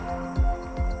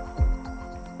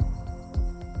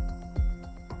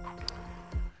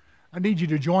I need you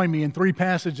to join me in three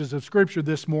passages of Scripture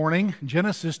this morning.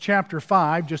 Genesis chapter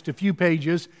 5, just a few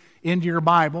pages into your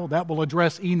Bible. That will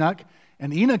address Enoch.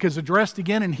 And Enoch is addressed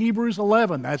again in Hebrews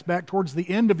 11. That's back towards the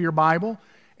end of your Bible.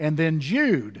 And then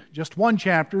Jude, just one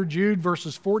chapter, Jude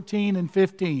verses 14 and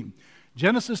 15.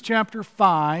 Genesis chapter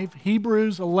 5,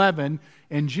 Hebrews 11,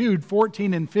 and Jude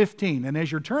 14 and 15. And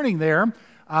as you're turning there,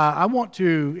 I want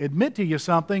to admit to you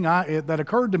something that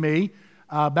occurred to me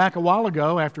back a while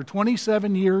ago after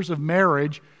 27 years of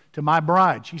marriage to my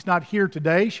bride. She's not here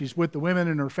today. She's with the women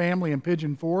in her family in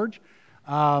Pigeon Forge.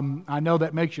 I know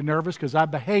that makes you nervous because I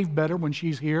behave better when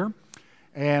she's here.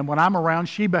 And when I'm around,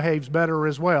 she behaves better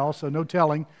as well, so no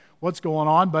telling what's going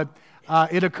on. But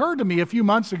it occurred to me a few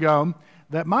months ago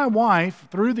that my wife,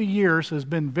 through the years, has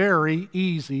been very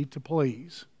easy to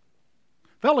please.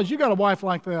 Fellas, you got a wife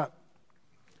like that?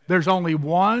 There's only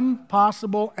one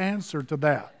possible answer to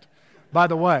that. By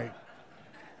the way,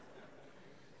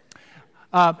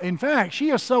 in fact,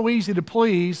 she is so easy to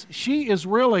please, she is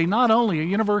really not only a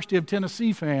University of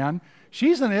Tennessee fan,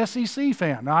 she's an SEC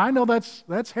fan. Now, I know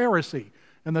that's heresy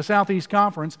in the Southeast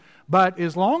Conference, but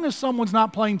as long as someone's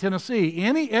not playing Tennessee,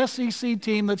 any SEC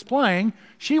team that's playing,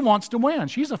 she wants to win.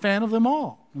 She's a fan of them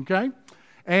all, okay?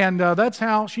 And that's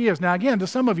how she is. Now, again, to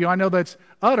some of you, I know that's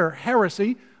utter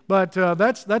heresy, but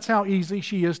that's how easy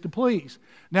she is to please.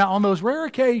 Now, on those rare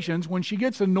occasions when she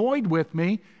gets annoyed with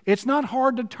me, it's not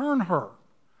hard to turn her.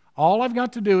 All I've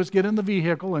got to do is get in the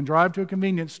vehicle and drive to a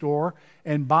convenience store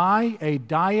and buy a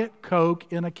Diet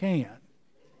Coke in a can.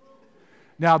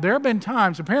 Now, there have been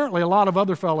times, apparently a lot of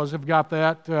other fellas have got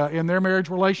that in their marriage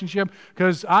relationship,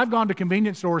 because I've gone to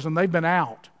convenience stores and they've been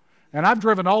out. And I've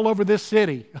driven all over this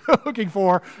city looking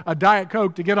for a Diet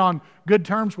Coke to get on good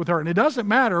terms with her. And it doesn't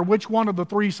matter which one of the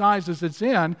three sizes it's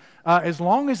in, as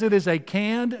long as it is a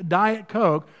canned Diet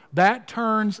Coke, that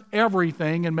turns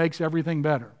everything and makes everything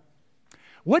better.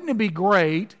 Wouldn't it be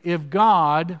great if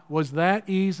God was that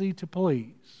easy to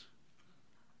please?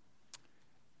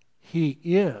 He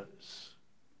is.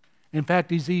 In fact,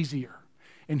 He's easier.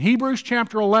 In Hebrews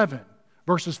chapter 11,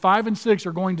 verses 5 and 6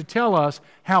 are going to tell us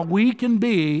how we can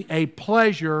be a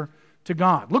pleasure to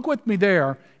God. Look with me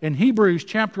there in Hebrews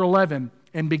chapter 11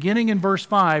 and beginning in verse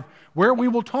 5, where we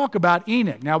will talk about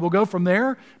Enoch. Now we'll go from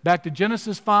there back to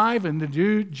Genesis 5 and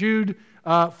to Jude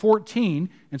 14.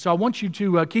 And so I want you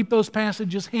to keep those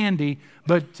passages handy.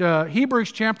 But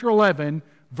Hebrews chapter 11,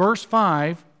 verse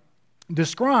 5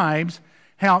 describes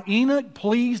how Enoch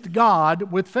pleased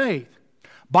God with faith.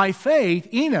 By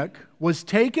faith, Enoch was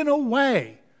taken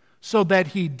away so that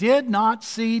he did not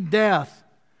see death,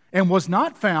 and was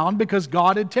not found because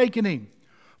God had taken him.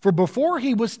 For before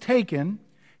he was taken,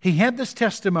 he had this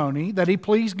testimony that he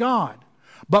pleased God.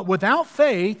 But without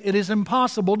faith, it is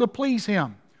impossible to please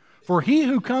Him. For he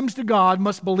who comes to God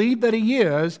must believe that He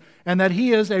is, and that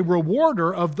He is a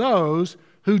rewarder of those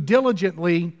who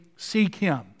diligently seek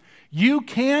Him. You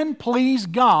can please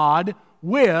God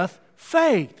with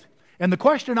faith. And the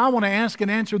question I want to ask and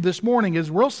answer this morning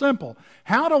is real simple.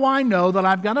 How do I know that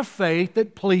I've got a faith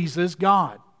that pleases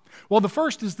God? Well, the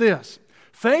first is this.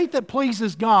 Faith that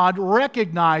pleases God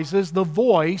recognizes the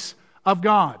voice of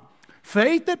God.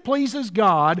 Faith that pleases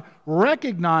God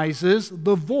recognizes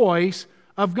the voice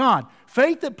of God.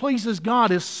 Faith that pleases God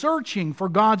is searching for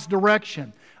God's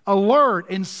direction, alert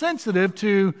and sensitive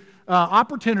to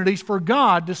opportunities for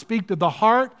God to speak to the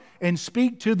heart and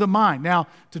speak to the mind. Now,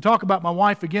 to talk about my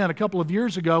wife again, a couple of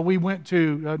years ago, we went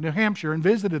to New Hampshire and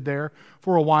visited there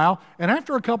for a while. And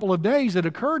after a couple of days, it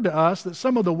occurred to us that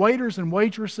some of the waiters and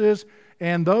waitresses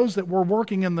and those that were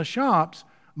working in the shops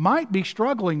might be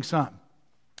struggling some.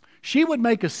 She would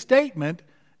make a statement,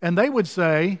 and they would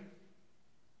say,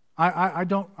 I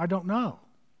don't know.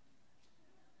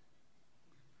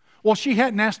 Well, she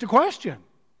hadn't asked a question.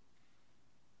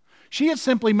 She had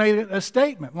simply made a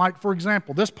statement, like, for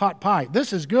example, this pot pie,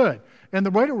 this is good. And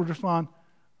the waiter would respond,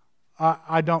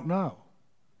 I don't know.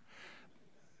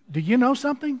 Do you know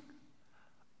something?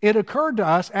 It occurred to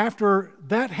us after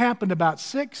that happened about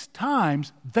 6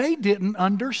 times, they didn't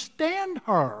understand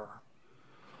her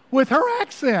with her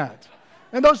accent.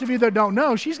 And those of you that don't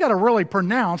know, she's got a really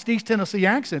pronounced East Tennessee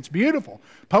accent. It's beautiful.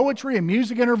 Poetry and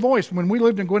music in her voice. When we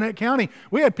lived in Gwinnett County,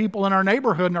 we had people in our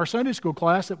neighborhood in our Sunday school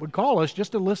class that would call us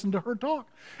just to listen to her talk.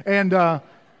 And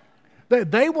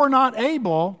they were not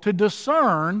able to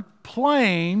discern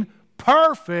plain,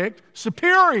 perfect,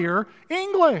 superior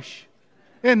English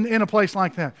in a place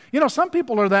like that. You know, some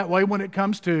people are that way when it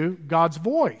comes to God's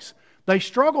voice. They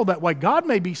struggle that way. God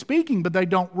may be speaking, but they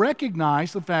don't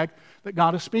recognize the fact that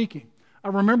God is speaking. I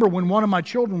remember when one of my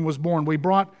children was born, we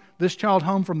brought this child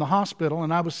home from the hospital,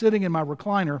 and I was sitting in my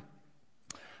recliner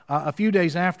a few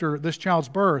days after this child's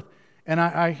birth, and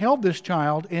I held this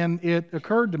child, and it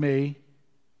occurred to me,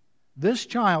 this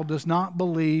child does not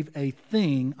believe a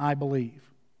thing I believe.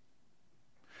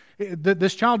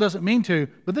 This child doesn't mean to,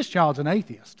 but this child's an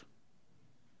atheist.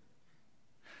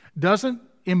 Doesn't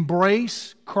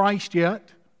embrace Christ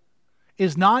yet,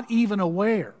 is not even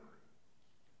aware.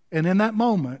 And in that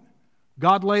moment,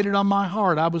 God laid it on my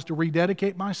heart. I was to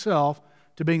rededicate myself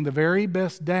to being the very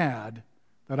best dad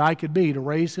that I could be, to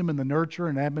raise him in the nurture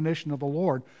and admonition of the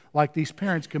Lord, like these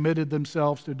parents committed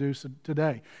themselves to do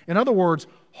today. In other words,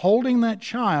 holding that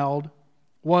child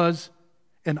was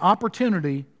an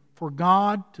opportunity for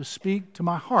God to speak to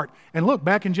my heart. And look,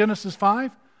 back in Genesis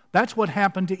 5, that's what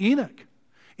happened to Enoch.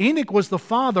 Enoch was the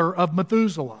father of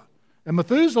Methuselah. And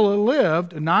Methuselah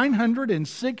lived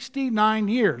 969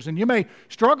 years. And you may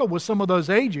struggle with some of those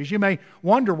ages. You may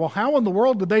wonder, well, how in the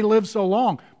world did they live so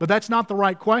long? But that's not the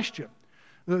right question.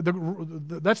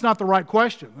 That's not the right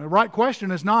question. The right question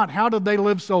is not, how did they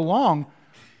live so long?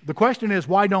 The question is,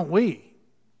 why don't we?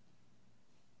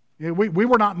 We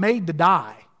were not made to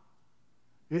die.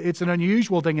 It's an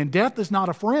unusual thing. And death is not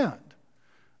a friend.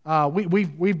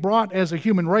 We've brought as a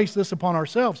human race this upon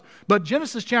ourselves. But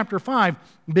Genesis chapter 5,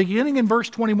 beginning in verse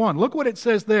 21, look what it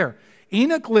says there.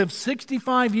 Enoch lived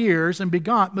 65 years and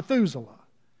begot Methuselah.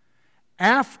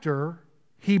 After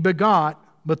he begot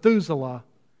Methuselah,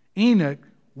 Enoch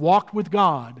walked with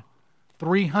God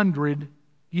 300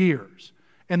 years.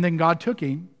 And then God took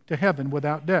him to heaven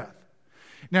without death.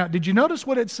 Now, did you notice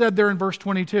what it said there in verse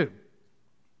 22?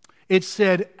 It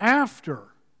said after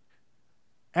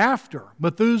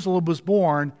Methuselah was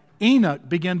born, Enoch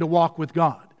began to walk with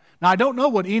God. Now, I don't know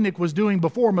what Enoch was doing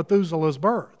before Methuselah's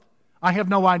birth. I have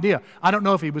no idea. I don't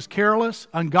know if he was careless,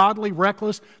 ungodly,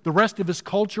 reckless. The rest of his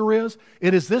culture is.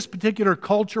 It is this particular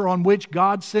culture on which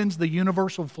God sends the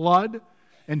universal flood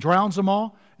and drowns them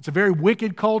all. It's a very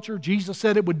wicked culture. Jesus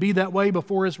said it would be that way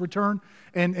before his return.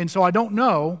 And so I don't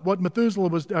know what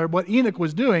what Enoch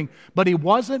was doing, but he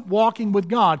wasn't walking with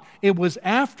God. It was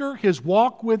after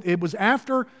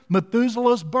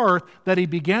Methuselah's birth that he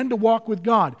began to walk with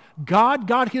God. God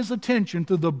got his attention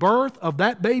through the birth of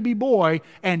that baby boy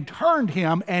and turned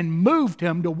him and moved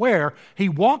him to where he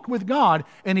walked with God.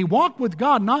 And he walked with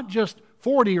God not just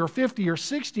 40 or 50 or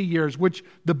 60 years, which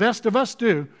the best of us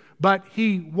do, but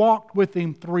he walked with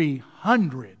him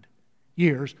 300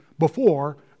 years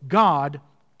before God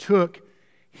took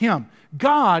him.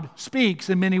 God speaks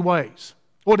in many ways.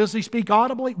 Well, does he speak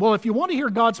audibly? Well, if you want to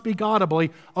hear God speak audibly,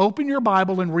 open your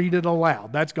Bible and read it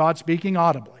aloud. That's God speaking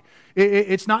audibly.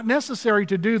 It's not necessary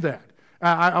to do that.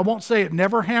 I won't say it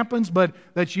never happens, but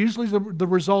that's usually the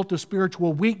result of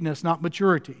spiritual weakness, not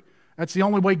maturity. That's the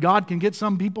only way God can get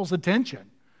some people's attention,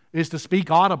 is to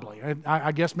speak audibly.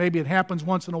 I guess maybe it happens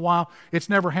once in a while. It's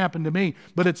never happened to me.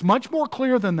 But it's much more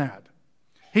clear than that.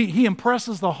 He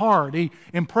impresses the heart. He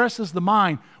impresses the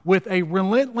mind with a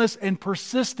relentless and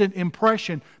persistent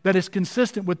impression that is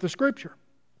consistent with the Scripture.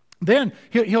 Then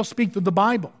he'll speak through the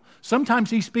Bible. Sometimes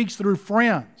he speaks through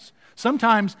friends.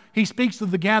 Sometimes he speaks to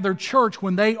the gathered church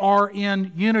when they are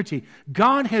in unity.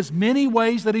 God has many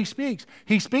ways that he speaks.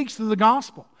 He speaks through the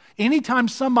gospel. Anytime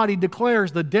somebody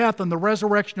declares the death and the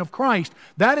resurrection of Christ,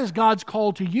 that is God's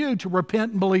call to you to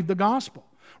repent and believe the gospel.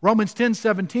 Romans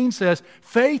 10:17 says,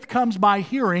 faith comes by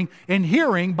hearing, and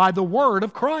hearing by the word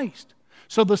of Christ.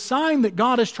 So the sign that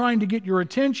God is trying to get your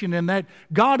attention and that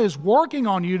God is working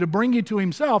on you to bring you to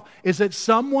himself is that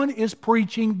someone is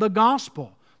preaching the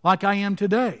gospel, like I am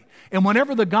today. And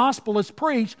whenever the gospel is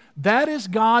preached, that is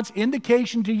God's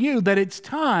indication to you that it's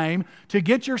time to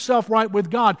get yourself right with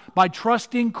God by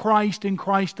trusting Christ and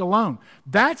Christ alone.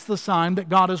 That's the sign that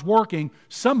God is working.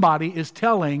 Somebody is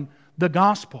telling the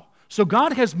gospel. So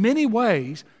God has many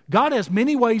ways. God has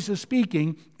many ways of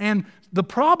speaking. And the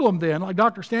problem then, like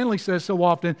Dr. Stanley says so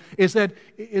often, is that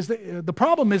the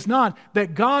problem is not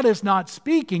that God is not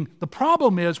speaking. The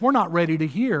problem is we're not ready to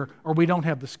hear, or we don't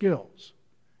have the skills.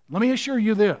 Let me assure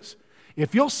you this.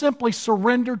 If you'll simply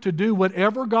surrender to do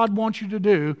whatever God wants you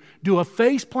to do a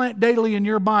face plant daily in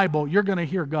your Bible, you're going to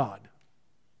hear God.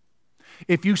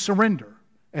 If you surrender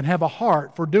and have a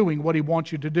heart for doing what he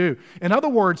wants you to do. In other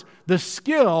words, the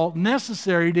skill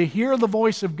necessary to hear the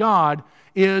voice of God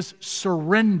is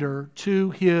surrender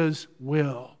to his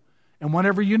will. And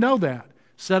whenever you know that,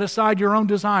 set aside your own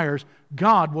desires,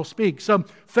 God will speak. So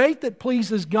faith that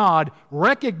pleases God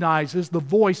recognizes the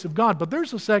voice of God. But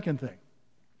there's a second thing.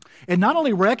 It not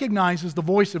only recognizes the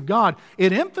voice of God,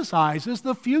 it emphasizes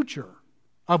the future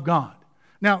of God.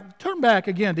 Now, turn back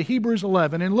again to Hebrews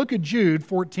 11 and look at Jude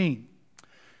 14.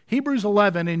 Hebrews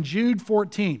 11 and Jude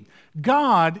 14.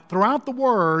 God, throughout the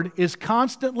Word, is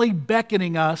constantly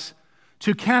beckoning us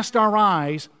to cast our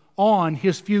eyes on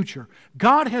His future.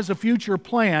 God has a future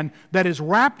plan that is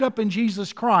wrapped up in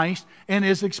Jesus Christ and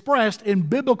is expressed in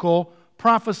biblical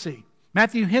prophecy.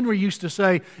 Matthew Henry used to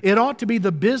say, it ought to be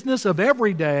the business of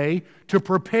every day to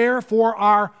prepare for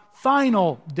our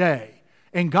final day.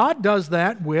 And God does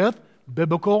that with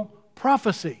biblical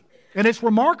prophecy. And it's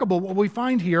remarkable what we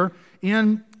find here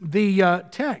in the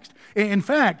text. In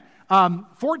fact,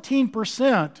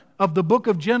 14% of the book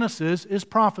of Genesis is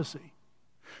prophecy.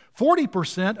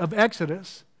 40% of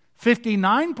Exodus,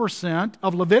 59%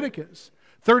 of Leviticus,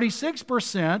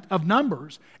 36% of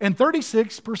Numbers, and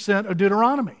 36% of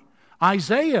Deuteronomy.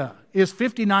 Isaiah is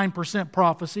 59%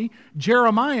 prophecy,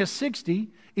 Jeremiah 60%,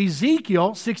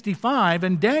 Ezekiel 65%,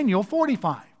 and Daniel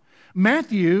 45%.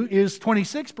 Matthew is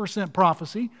 26%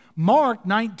 prophecy, Mark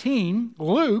 19%,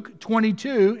 Luke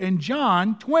 22%, and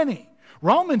John 20%.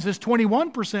 Romans is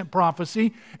 21%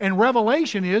 prophecy, and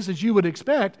Revelation is, as you would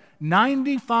expect,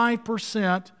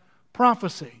 95%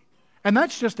 prophecy. And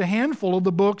that's just a handful of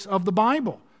the books of the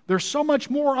Bible. There's so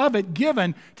much more of it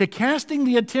given to casting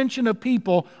the attention of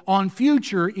people on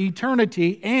future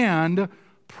eternity and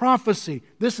prophecy.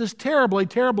 This is terribly,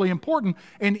 terribly important.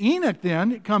 And Enoch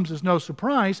then, it comes as no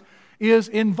surprise, is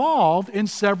involved in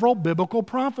several biblical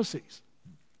prophecies.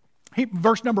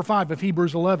 Verse number 5 of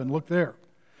Hebrews 11, look there.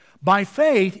 By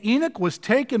faith, Enoch was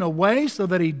taken away so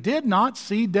that he did not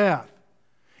see death.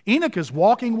 Enoch is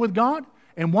walking with God,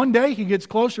 and one day he gets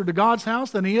closer to God's house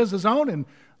than he is his own, and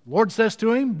the Lord says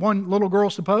to him, one little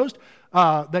girl supposed,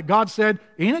 that God said,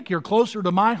 Enoch, you're closer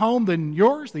to my home than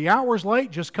yours. The hour's late.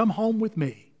 Just come home with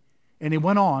me. And he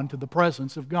went on to the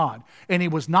presence of God. And he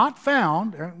was not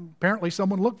found. Apparently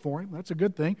someone looked for him. That's a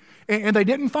good thing. And they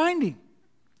didn't find him.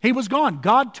 He was gone.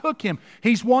 God took him.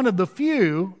 He's one of the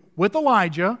few, with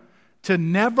Elijah, to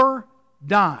never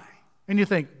die. And you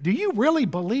think, do you really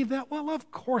believe that? Well,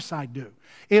 of course I do.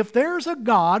 If there's a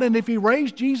God, and if He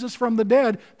raised Jesus from the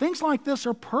dead, things like this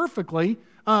are perfectly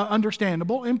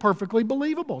understandable and perfectly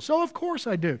believable. So of course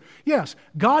I do. Yes,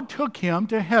 God took him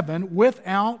to heaven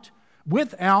without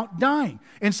dying.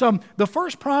 And so the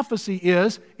first prophecy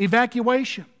is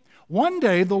evacuation. One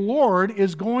day the Lord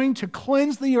is going to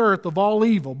cleanse the earth of all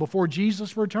evil before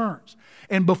Jesus returns.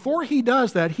 And before He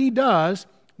does that, He does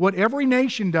what every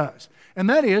nation does. And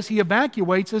that is, He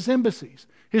evacuates His embassies.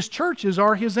 His churches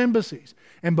are His embassies.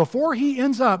 And before He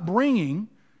ends up bringing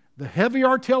the heavy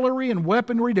artillery and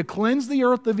weaponry to cleanse the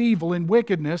earth of evil and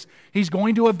wickedness, He's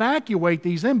going to evacuate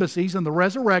these embassies in the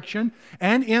resurrection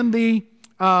and in the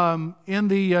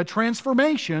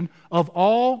transformation of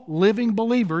all living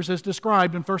believers as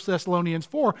described in 1 Thessalonians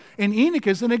 4. And Enoch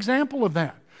is an example of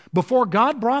that. Before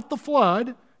God brought the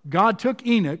flood, God took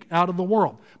Enoch out of the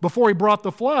world. Before He brought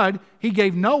the flood, He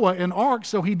gave Noah an ark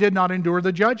so he did not endure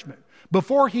the judgment.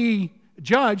 Before He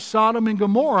judged Sodom and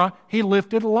Gomorrah, He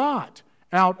lifted Lot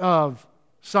out of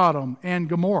Sodom and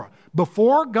Gomorrah.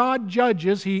 Before God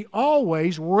judges, He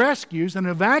always rescues and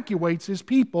evacuates His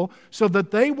people so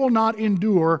that they will not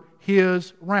endure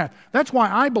His wrath. That's why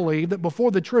I believe that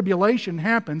before the tribulation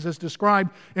happens, as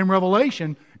described in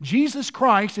Revelation, Jesus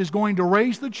Christ is going to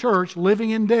raise the church,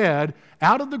 living and dead,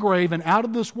 out of the grave and out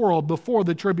of this world before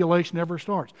the tribulation ever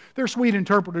starts. There are sweet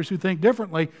interpreters who think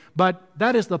differently, but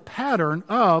that is the pattern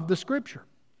of the Scripture.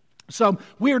 So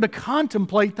we are to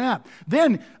contemplate that.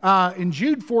 Then in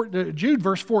Jude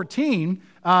verse 14,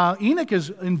 Enoch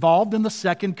is involved in the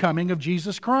second coming of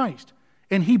Jesus Christ.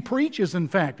 And he preaches, in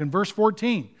fact, in verse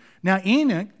 14. Now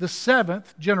Enoch, the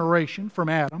seventh generation from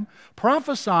Adam,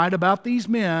 prophesied about these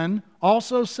men,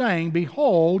 also saying,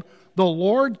 Behold, the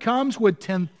Lord comes with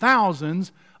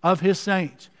 10,000s of His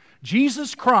saints.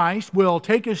 Jesus Christ will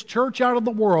take His church out of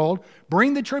the world,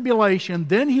 bring the tribulation,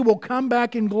 then He will come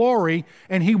back in glory,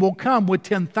 and He will come with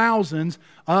 10,000s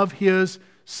of His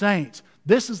saints.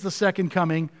 This is the second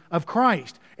coming of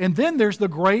Christ. And then there's the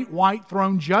great white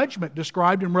throne judgment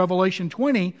described in Revelation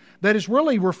 20 that is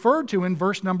really referred to in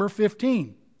verse number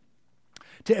 15.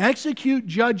 To execute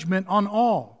judgment on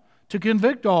all, to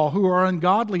convict all who are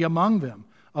ungodly among them,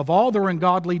 of all their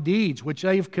ungodly deeds which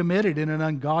they have committed in an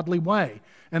ungodly way,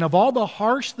 and of all the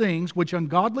harsh things which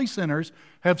ungodly sinners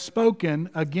have spoken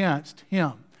against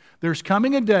Him. There's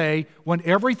coming a day when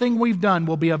everything we've done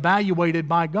will be evaluated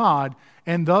by God,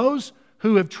 and those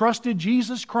who have trusted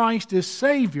Jesus Christ as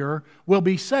Savior will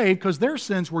be saved because their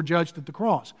sins were judged at the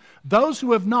cross. Those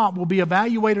who have not will be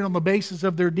evaluated on the basis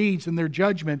of their deeds, and their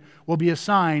judgment will be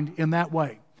assigned in that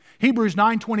way. Hebrews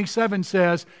 9:27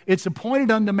 says, It's appointed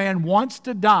unto man once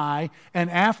to die, and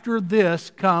after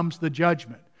this comes the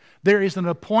judgment. There is an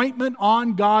appointment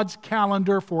on God's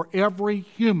calendar for every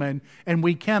human, and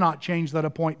we cannot change that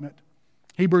appointment.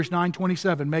 Hebrews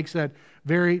 9:27 makes that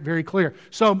very, very clear.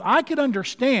 So I could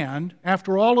understand,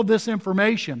 after all of this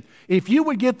information, if you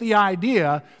would get the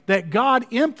idea that God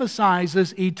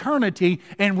emphasizes eternity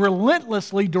and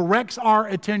relentlessly directs our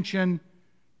attention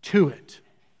to it.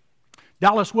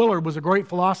 Dallas Willard was a great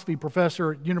philosophy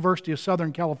professor at University of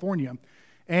Southern California,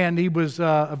 and he was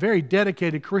a very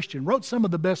dedicated Christian, wrote some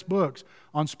of the best books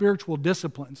on spiritual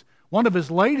disciplines. One of his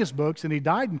latest books, and he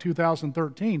died in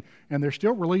 2013, and they're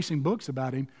still releasing books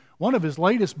about him, one of his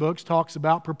latest books talks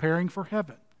about preparing for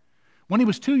heaven. When he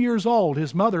was 2 years old,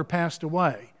 his mother passed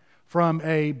away from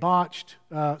a botched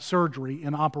surgery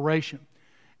and operation.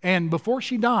 And before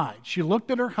she died, she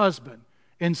looked at her husband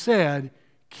and said,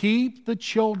 "Keep the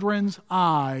children's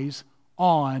eyes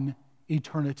on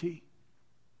eternity."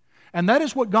 And that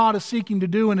is what God is seeking to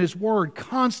do in His Word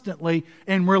constantly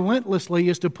and relentlessly,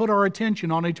 is to put our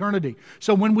attention on eternity.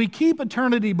 So when we keep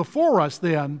eternity before us,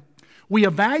 then, we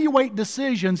evaluate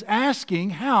decisions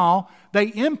asking how they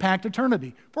impact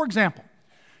eternity. For example,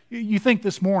 you think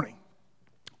this morning,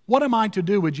 what am I to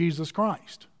do with Jesus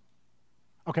Christ?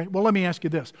 Okay, well, let me ask you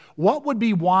this. What would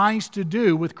be wise to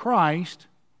do with Christ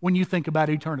when you think about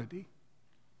eternity?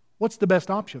 What's the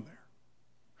best option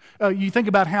there? You think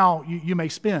about how you may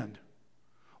spend.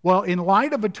 Well, in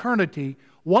light of eternity,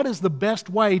 what is the best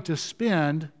way to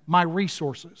spend my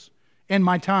resources and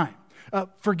my time?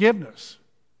 Forgiveness.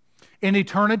 In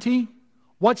eternity,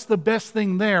 what's the best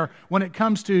thing there when it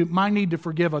comes to my need to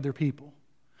forgive other people?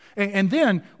 And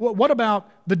then, what about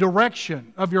the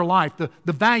direction of your life, the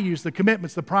values, the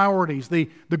commitments, the priorities, the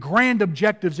grand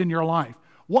objectives in your life?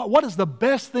 What is the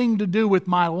best thing to do with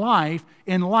my life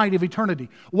in light of eternity?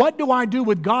 What do I do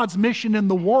with God's mission in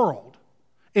the world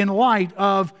in light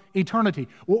of eternity?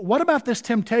 What about this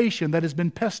temptation that has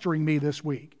been pestering me this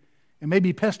week and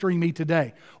maybe pestering me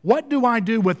today? What do I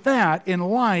do with that in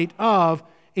light of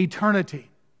eternity?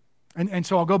 And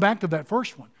so I'll go back to that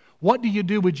first one. What do you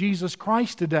do with Jesus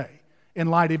Christ today in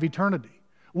light of eternity?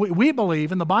 We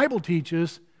believe, and the Bible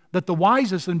teaches, that the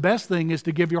wisest and best thing is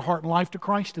to give your heart and life to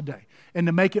Christ today and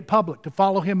to make it public, to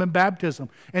follow Him in baptism,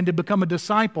 and to become a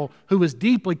disciple who is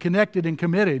deeply connected and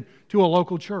committed to a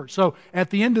local church. So at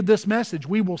the end of this message,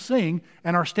 we will sing,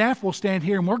 and our staff will stand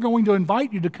here, and we're going to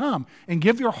invite you to come and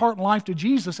give your heart and life to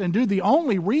Jesus and do the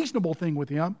only reasonable thing with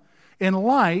Him in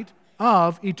light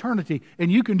of eternity.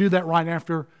 And you can do that right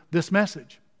after this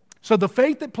message. So the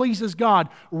faith that pleases God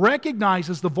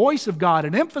recognizes the voice of God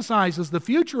and emphasizes the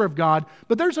future of God.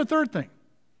 But there's a third thing.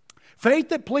 Faith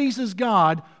that pleases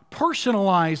God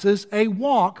personalizes a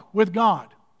walk with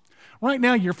God. Right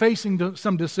now you're facing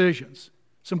some decisions,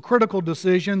 some critical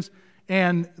decisions,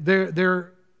 and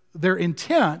they're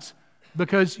intense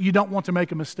because you don't want to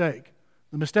make a mistake.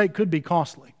 The mistake could be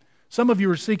costly. Some of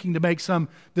you are seeking to make some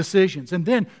decisions. And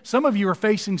then some of you are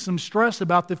facing some stress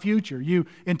about the future. You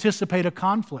anticipate a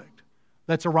conflict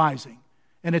that's arising,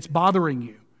 and it's bothering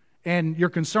you, and you're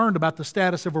concerned about the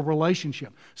status of a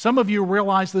relationship. Some of you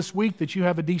realize this week that you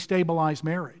have a destabilized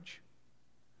marriage.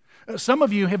 Some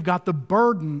of you have got the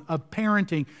burden of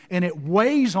parenting, and it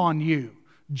weighs on you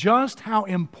just how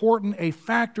important a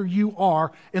factor you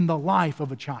are in the life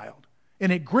of a child.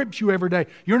 And it grips you every day.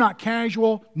 You're not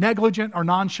casual, negligent, or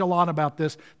nonchalant about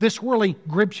this. This really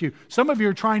grips you. Some of you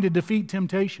are trying to defeat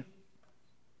temptation.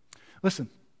 Listen,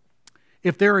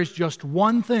 if there is just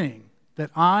one thing that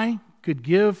I could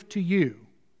give to you,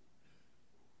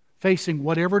 facing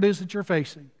whatever it is that you're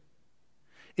facing,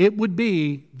 it would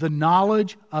be the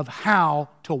knowledge of how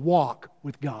to walk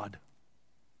with God.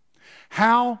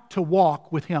 How to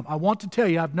walk with Him. I want to tell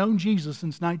you, I've known Jesus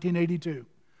since 1982.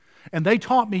 And they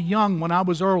taught me young when I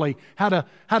was early how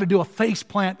to do a face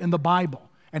plant in the Bible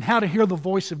and how to hear the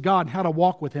voice of God and how to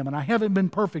walk with Him. And I haven't been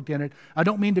perfect in it. I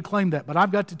don't mean to claim that. But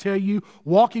I've got to tell you,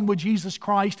 walking with Jesus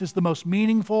Christ is the most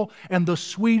meaningful and the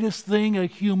sweetest thing a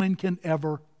human can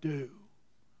ever do.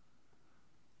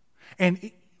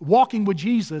 And walking with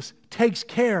Jesus takes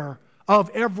care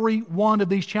of every one of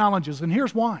these challenges. And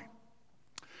here's why.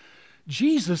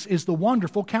 Jesus is the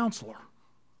wonderful counselor.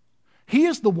 He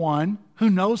is the one who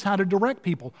knows how to direct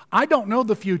people. I don't know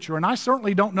the future, and I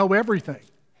certainly don't know everything.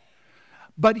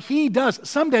 But He does.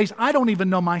 Some days I don't even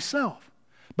know myself.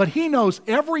 But He knows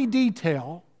every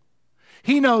detail.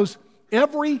 He knows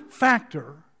every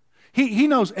factor. He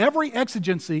knows every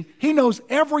exigency. He knows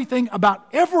everything about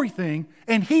everything.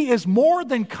 And He is more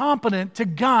than competent to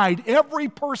guide every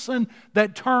person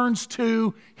that turns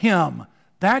to Him.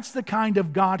 That's the kind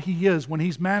of God He is when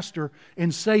He's Master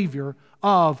and Savior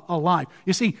of a life.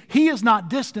 You see, He is not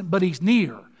distant, but He's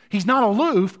near. He's not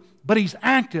aloof, but he's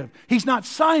active. He's not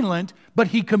silent, but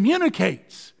he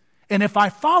communicates. And if I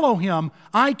follow him,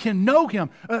 I can know him.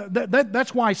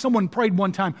 That's why someone prayed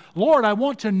one time, Lord, I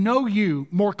want to know you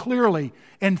more clearly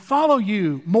and follow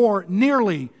you more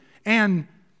nearly and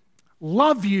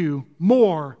love you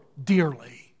more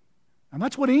dearly. And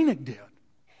that's what Enoch did.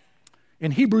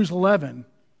 In Hebrews 11,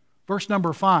 verse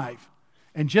number 5,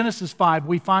 and Genesis 5,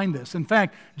 we find this. In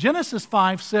fact, Genesis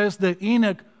 5 says that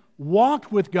Enoch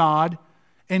walked with God,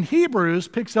 and Hebrews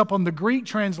picks up on the Greek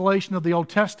translation of the Old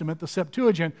Testament, the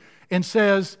Septuagint, and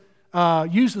says,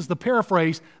 uses the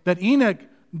paraphrase that Enoch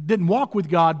didn't walk with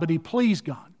God, but he pleased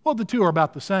God. Well, the two are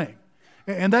about the same.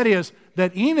 And that is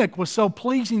that Enoch was so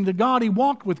pleasing to God, he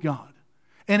walked with God.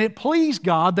 And it pleased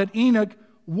God that Enoch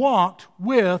walked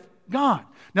with God.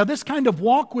 Now, this kind of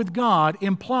walk with God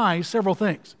implies several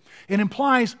things. It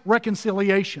implies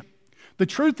reconciliation. The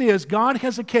truth is, God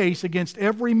has a case against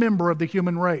every member of the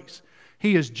human race.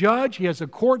 He is judge, he has a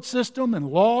court system and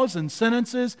laws and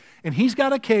sentences, and he's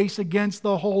got a case against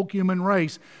the whole human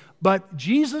race. But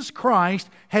Jesus Christ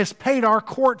has paid our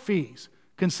court fees,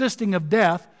 consisting of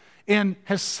death, and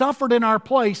has suffered in our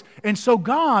place, and so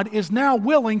God is now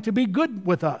willing to be good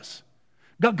with us.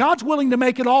 God's willing to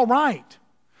make it all right.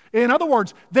 In other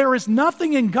words, there is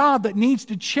nothing in God that needs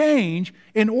to change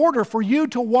in order for you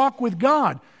to walk with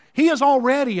God. He is all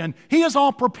ready and He is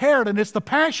all prepared, and it's the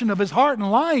passion of His heart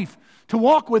and life to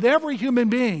walk with every human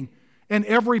being and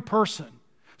every person.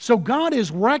 So God is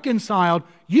reconciled.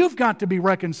 You've got to be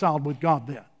reconciled with God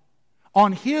then,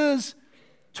 on His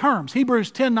terms.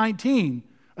 Hebrews 10:19,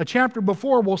 a chapter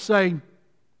before, will say,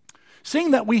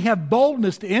 seeing that we have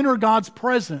boldness to enter God's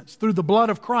presence through the blood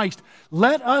of Christ,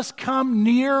 let us come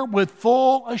near with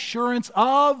full assurance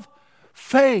of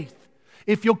faith.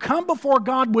 If you'll come before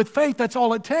God with faith, that's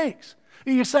all it takes.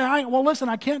 You say, well, listen,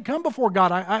 I can't come before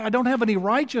God. I don't have any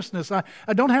righteousness. I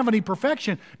don't have any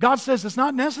perfection. God says it's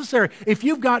not necessary. If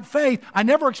you've got faith, I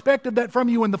never expected that from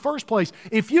you in the first place.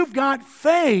 If you've got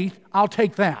faith, I'll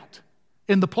take that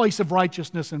in the place of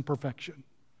righteousness and perfection.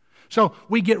 So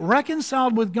we get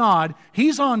reconciled with God.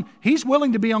 He's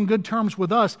willing to be on good terms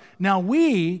with us. Now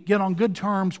we get on good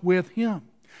terms with Him.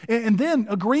 And then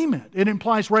agreement. It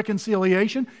implies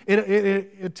reconciliation.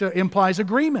 It implies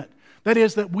agreement. That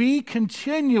is, that we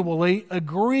continually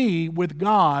agree with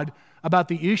God about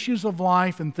the issues of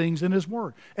life and things in His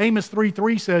Word. Amos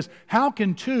 3:3 says, how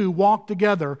can two walk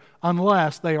together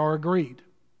unless they are agreed?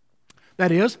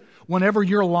 That is, whenever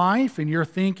your life and your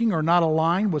thinking are not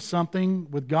aligned with something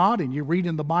with God, and you read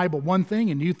in the Bible one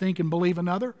thing and you think and believe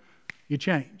another, you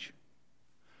change.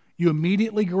 You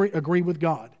immediately agree with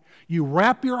God. You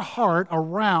wrap your heart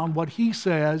around what He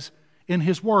says in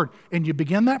His Word. And you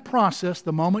begin that process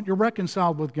the moment you're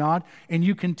reconciled with God, and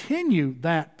you continue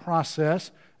that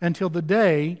process until the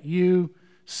day you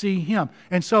see Him.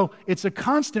 And so it's a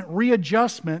constant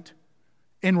readjustment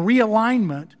and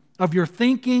realignment of your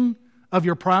thinking, of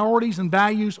your priorities and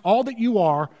values, all that you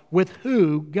are, with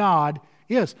who God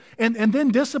is. And then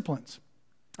disciplines.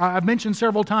 I've mentioned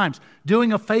several times,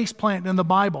 doing a face plant in the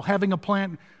Bible, having a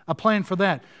plan for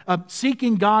that.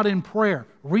 Seeking God in prayer.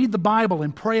 Read the Bible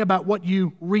and pray about what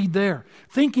you read there.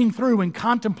 Thinking through and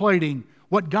contemplating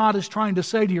what God is trying to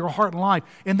say to your heart and life.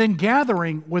 And then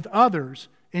gathering with others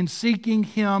and seeking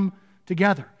Him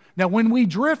together. Now, when we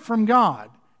drift from God,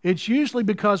 it's usually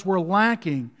because we're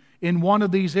lacking in one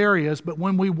of these areas. But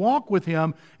when we walk with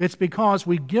Him, it's because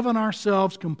we've given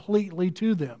ourselves completely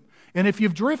to them. And if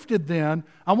you've drifted then,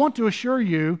 I want to assure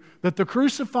you that the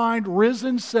crucified,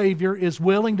 risen Savior is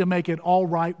willing to make it all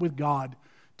right with God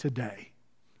today.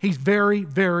 He's very,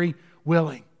 very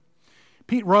willing.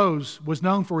 Pete Rose was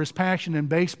known for his passion in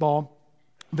baseball.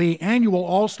 The annual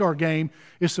All-Star Game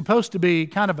is supposed to be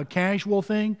kind of a casual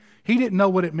thing. He didn't know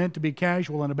what it meant to be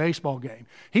casual in a baseball game.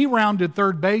 He rounded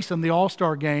third base in the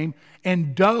All-Star Game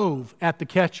and dove at the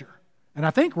catcher, and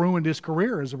I think ruined his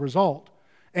career as a result,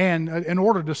 and in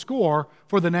order to score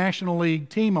for the National League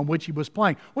team on which he was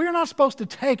playing. Well, you're not supposed to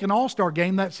take an All-Star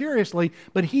game that seriously,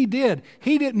 but he did.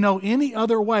 He didn't know any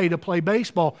other way to play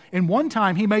baseball. And one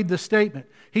time he made this statement.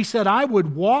 He said, I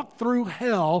would walk through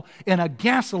hell in a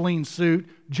gasoline suit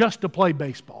just to play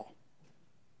baseball.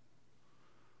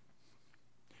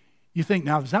 You think,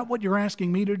 now, is that what you're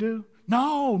asking me to do?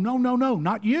 No,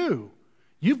 not you.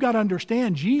 You've got to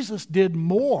understand, Jesus did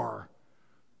more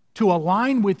to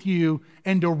align with you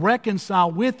and to reconcile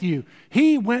with you.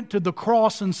 He went to the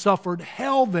cross and suffered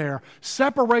hell there,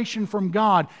 separation from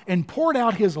God, and poured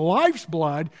out His life's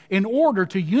blood in order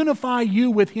to unify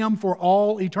you with Him for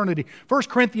all eternity. 1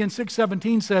 Corinthians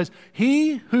 6:17 says,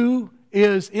 He who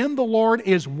is in the Lord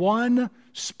is one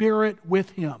spirit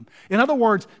with Him. In other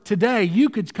words, today you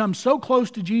could come so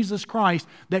close to Jesus Christ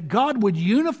that God would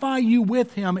unify you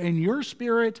with Him, and your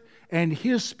spirit and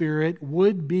His spirit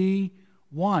would be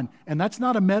one. And that's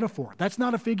not a metaphor. That's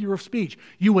not a figure of speech.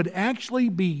 You would actually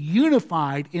be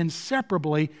unified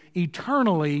inseparably,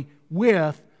 eternally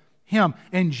with Him.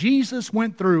 And Jesus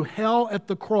went through hell at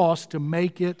the cross to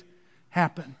make it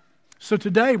happen. So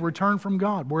today, return from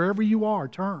God. Wherever you are,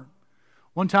 turn.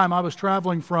 One time I was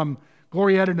traveling from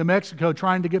Glorieta, New Mexico,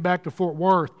 trying to get back to Fort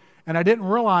Worth, and I didn't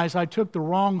realize I took the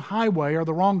wrong highway or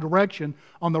the wrong direction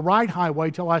on the right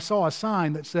highway till I saw a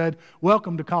sign that said,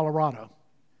 "Welcome to Colorado."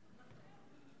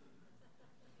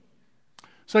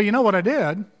 So you know what I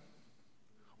did?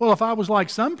 Well, if I was like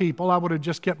some people, I would have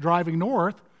just kept driving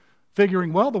north,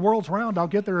 figuring, well, the world's round, I'll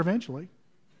get there eventually.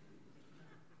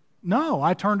 No,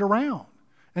 I turned around.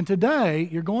 And today,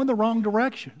 you're going the wrong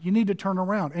direction. You need to turn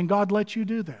around, and God lets you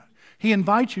do that. He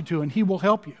invites you to, and He will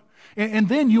help you. And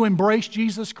then you embrace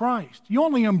Jesus Christ. You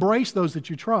only embrace those that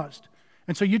you trust.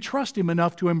 And so you trust Him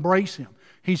enough to embrace Him.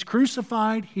 He's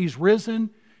crucified, He's risen.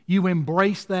 You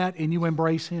embrace that, and you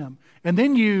embrace Him. And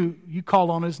then you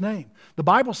call on His name. The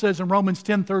Bible says in Romans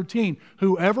 10:13,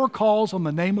 whoever calls on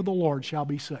the name of the Lord shall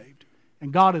be saved.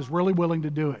 And God is really willing to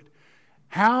do it.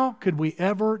 How could we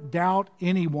ever doubt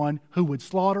anyone who would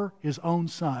slaughter His own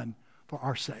Son for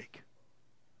our sake?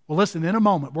 Well, listen, in a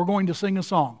moment, we're going to sing a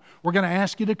song. We're going to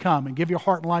ask you to come and give your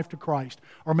heart and life to Christ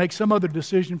or make some other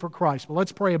decision for Christ. But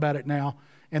let's pray about it now,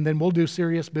 and then we'll do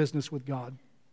serious business with God.